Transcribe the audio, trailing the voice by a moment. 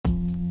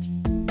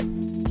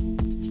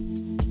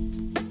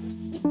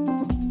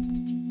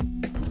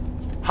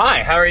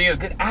Hi, how are you?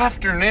 Good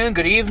afternoon,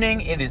 good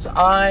evening. It is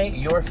I,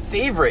 your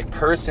favorite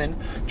person,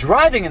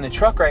 driving in the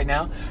truck right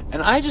now.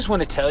 And I just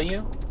want to tell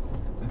you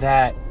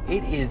that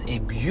it is a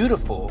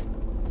beautiful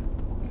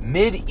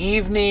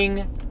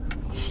mid-evening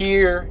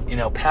here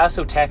in El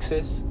Paso,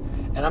 Texas.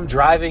 And I'm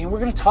driving and we're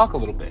going to talk a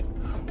little bit.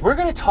 We're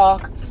going to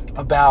talk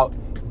about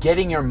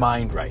getting your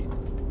mind right.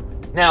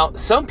 Now,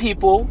 some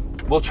people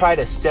will try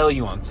to sell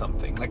you on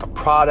something like a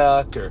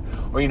product or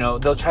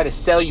they'll try to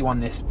sell you on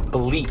this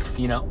belief,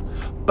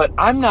 but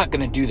I'm not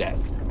going to do that.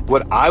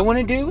 What I want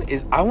to do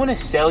is I want to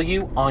sell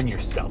you on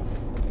yourself.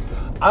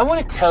 I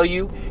want to tell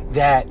you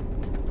that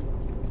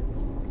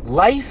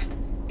life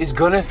is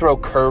going to throw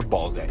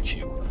curveballs at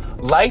you.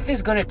 Life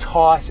is going to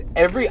toss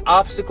every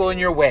obstacle in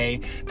your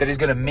way that is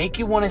going to make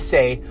you want to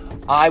say,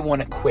 I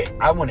want to quit.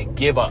 I want to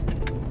give up.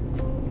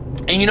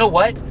 And you know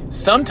what?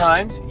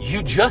 Sometimes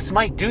you just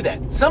might do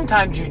that.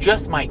 Sometimes you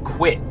just might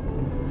quit.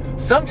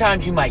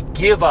 Sometimes you might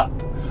give up.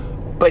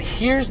 But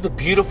here's the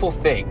beautiful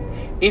thing.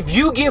 If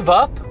you give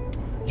up,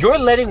 you're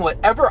letting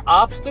whatever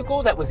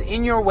obstacle that was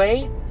in your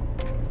way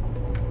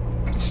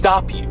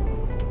stop you.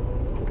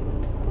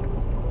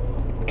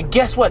 And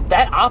guess what?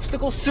 That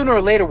obstacle sooner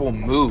or later will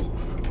move.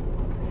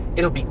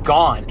 It'll be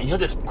gone and you'll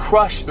just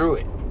crush through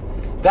it.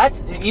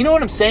 You know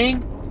what I'm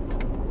saying?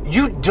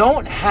 You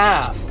don't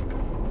have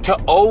to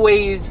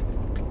always,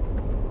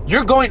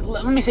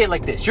 let me say it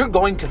like this. You're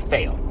going to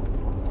fail.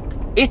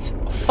 It's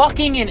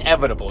fucking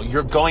inevitable.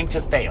 You're going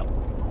to fail.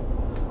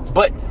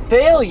 But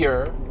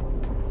failure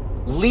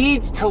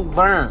leads to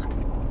learning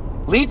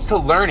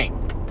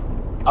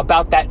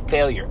about that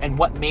failure and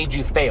what made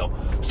you fail.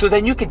 So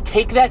then you can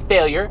take that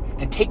failure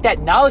and take that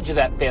knowledge of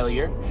that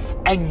failure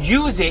and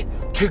use it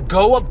to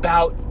go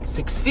about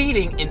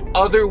succeeding in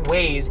other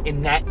ways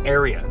in that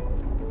area.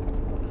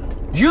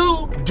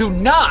 You do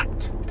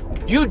not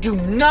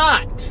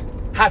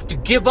have to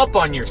give up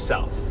on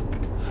yourself.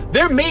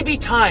 There may be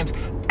times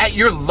at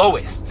your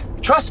lowest.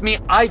 Trust me,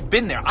 I've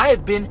been there. I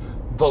have been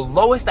the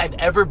lowest I've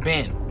ever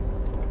been.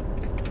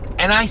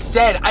 And I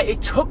said,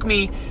 it took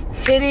me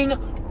hitting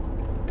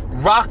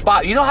rock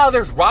bottom. You know how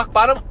there's rock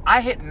bottom?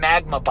 I hit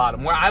magma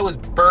bottom where I was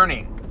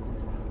burning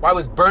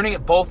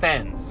at both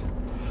ends.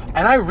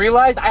 And I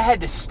realized I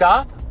had to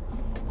stop,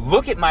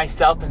 look at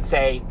myself and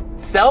say,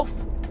 self,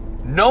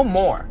 no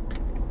more.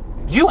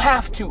 You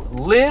have to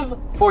live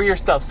for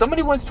yourself. A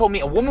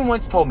woman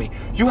once told me,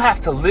 you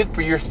have to live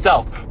for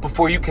yourself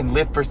before you can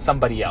live for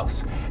somebody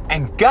else.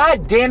 And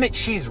God damn it,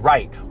 she's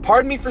right.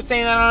 Pardon me for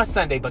saying that on a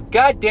Sunday, but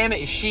God damn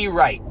it, is she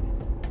right.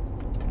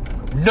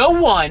 No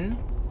one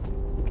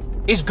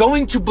is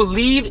going to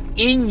believe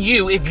in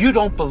you if you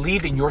don't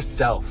believe in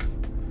yourself.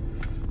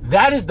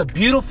 That is the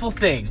beautiful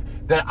thing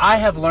that I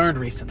have learned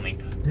recently.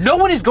 No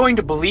one is going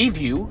to believe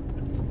you.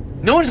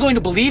 No one is going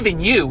to believe in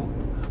you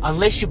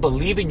unless you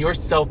believe in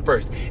yourself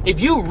first. If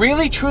you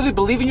really truly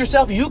believe in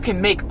yourself, you can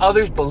make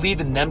others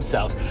believe in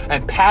themselves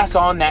and pass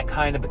on that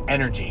kind of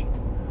energy.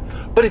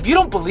 But if you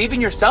don't believe in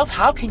yourself,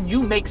 how can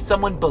you make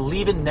someone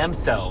believe in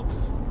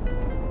themselves?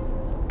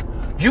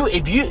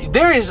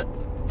 There is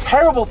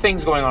terrible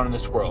things going on in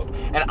this world,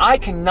 and I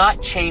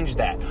cannot change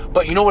that.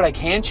 But you know what I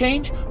can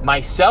change?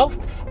 Myself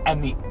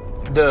and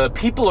the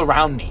people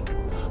around me.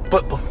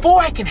 But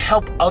before I can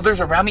help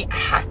others around me, I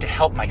have to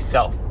help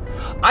myself.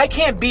 I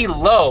can't be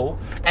low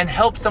and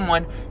help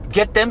someone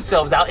get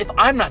themselves out if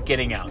I'm not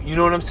getting out. You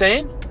know what I'm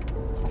saying?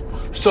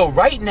 So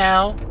right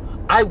now,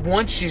 I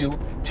want you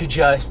to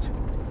just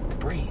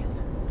breathe.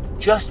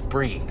 Just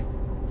breathe.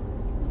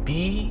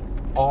 B-R-E-A-T-H-E.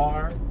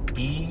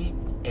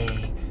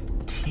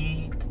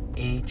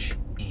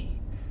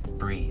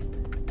 Breathe.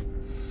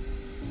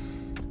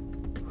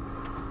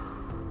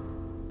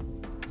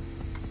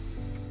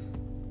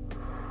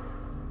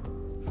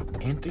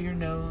 In through your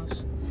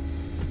nose,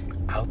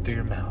 out through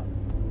your mouth.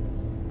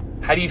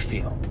 How do you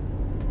feel?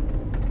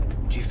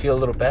 Do you feel a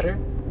little better?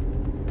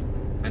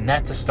 And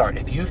that's a start.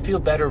 If you feel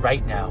better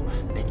right now,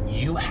 then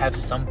you have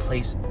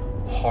someplace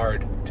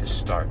hard to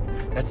start.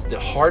 That's the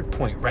hard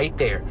point right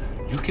there.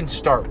 You can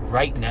start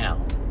right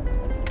now.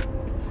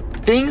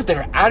 Things that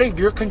are out of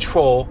your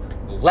control,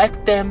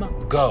 let them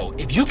go.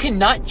 If you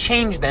cannot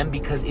change them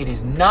because it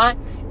is not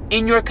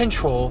in your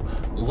control,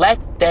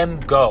 let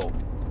them go.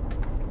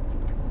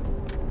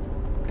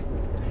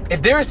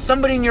 If there is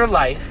somebody in your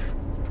life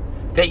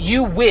that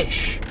you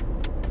wish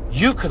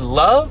you could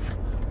love,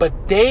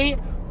 but they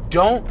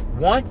don't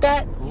want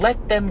that,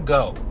 let them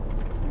go.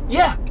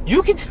 Yeah,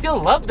 you can still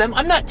love them.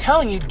 I'm not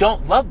telling you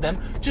don't love them.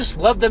 Just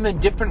love them in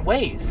different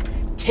ways.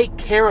 Take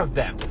care of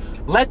them.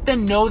 Let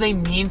them know they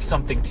mean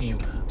something to you.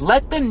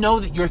 Let them know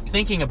that you're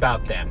thinking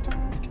about them.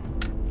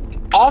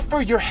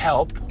 Offer your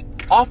help.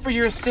 Offer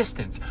your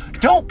assistance.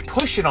 Don't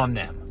push it on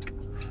them.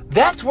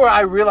 That's where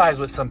I realize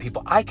with some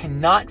people, I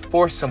cannot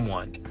force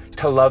someone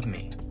to love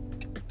me.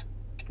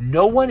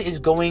 No one is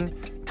going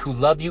to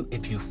love you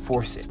if you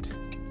force it.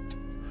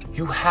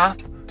 You have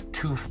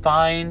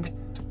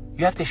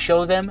to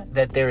show them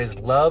that there is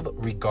love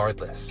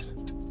regardless.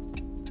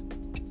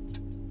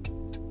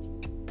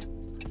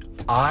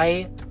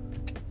 I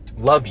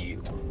love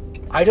you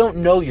I don't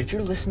know you. If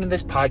you're listening to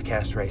this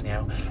podcast right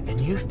now and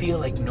you feel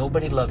like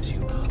nobody loves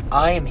you,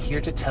 I am here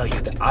to tell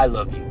you that I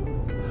love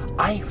you.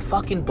 I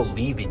fucking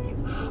believe in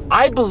you.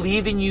 I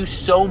believe in you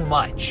so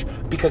much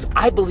because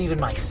I believe in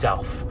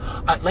myself.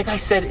 Like I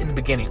said in the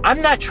beginning,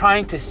 I'm not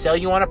trying to sell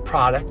you on a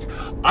product.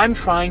 I'm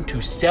trying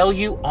to sell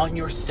you on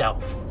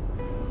yourself.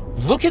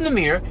 Look in the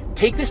mirror,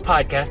 take this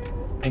podcast,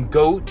 and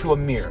go to a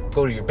mirror.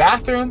 Go to your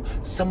bathroom,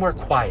 somewhere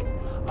quiet.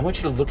 I want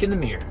you to look in the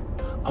mirror.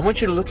 I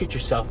want you to look at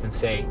yourself and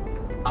say,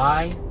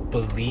 I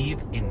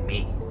believe in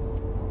me.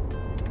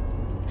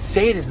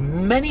 Say it as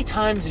many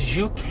times as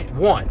you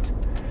want.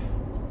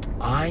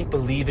 I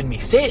believe in me.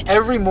 Say it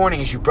every morning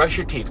as you brush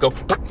your teeth. Go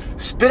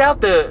spit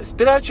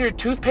out your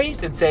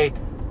toothpaste and say,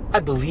 I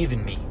believe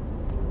in me.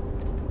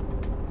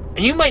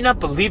 And you might not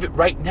believe it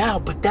right now,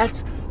 but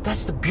that's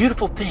the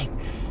beautiful thing.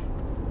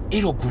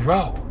 It'll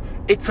grow.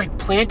 It's like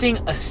planting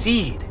a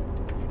seed.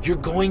 You're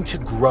going to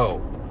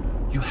grow.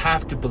 You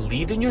have to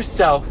believe in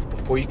yourself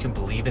before you can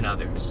believe in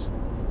others.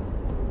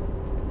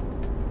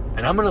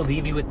 And I'm going to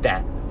leave you with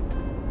that.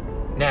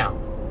 Now,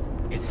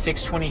 it's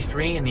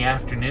 6:23 in the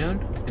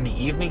afternoon, in the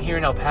evening here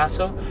in El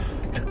Paso,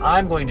 and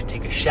I'm going to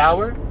take a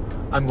shower,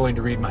 I'm going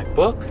to read my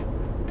book,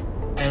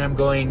 and I'm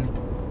going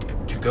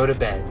to go to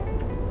bed.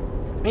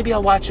 Maybe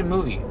I'll watch a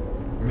movie,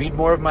 read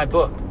more of my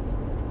book.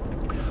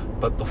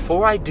 But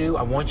before I do,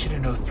 I want you to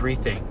know 3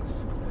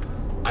 things.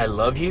 I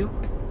love you,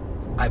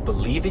 I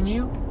believe in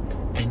you,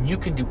 and you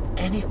can do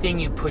anything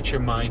you put your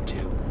mind to.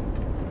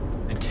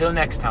 Until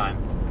next time,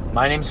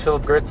 my name's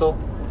Philip Gertzel,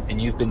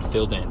 and you've been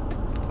filled in.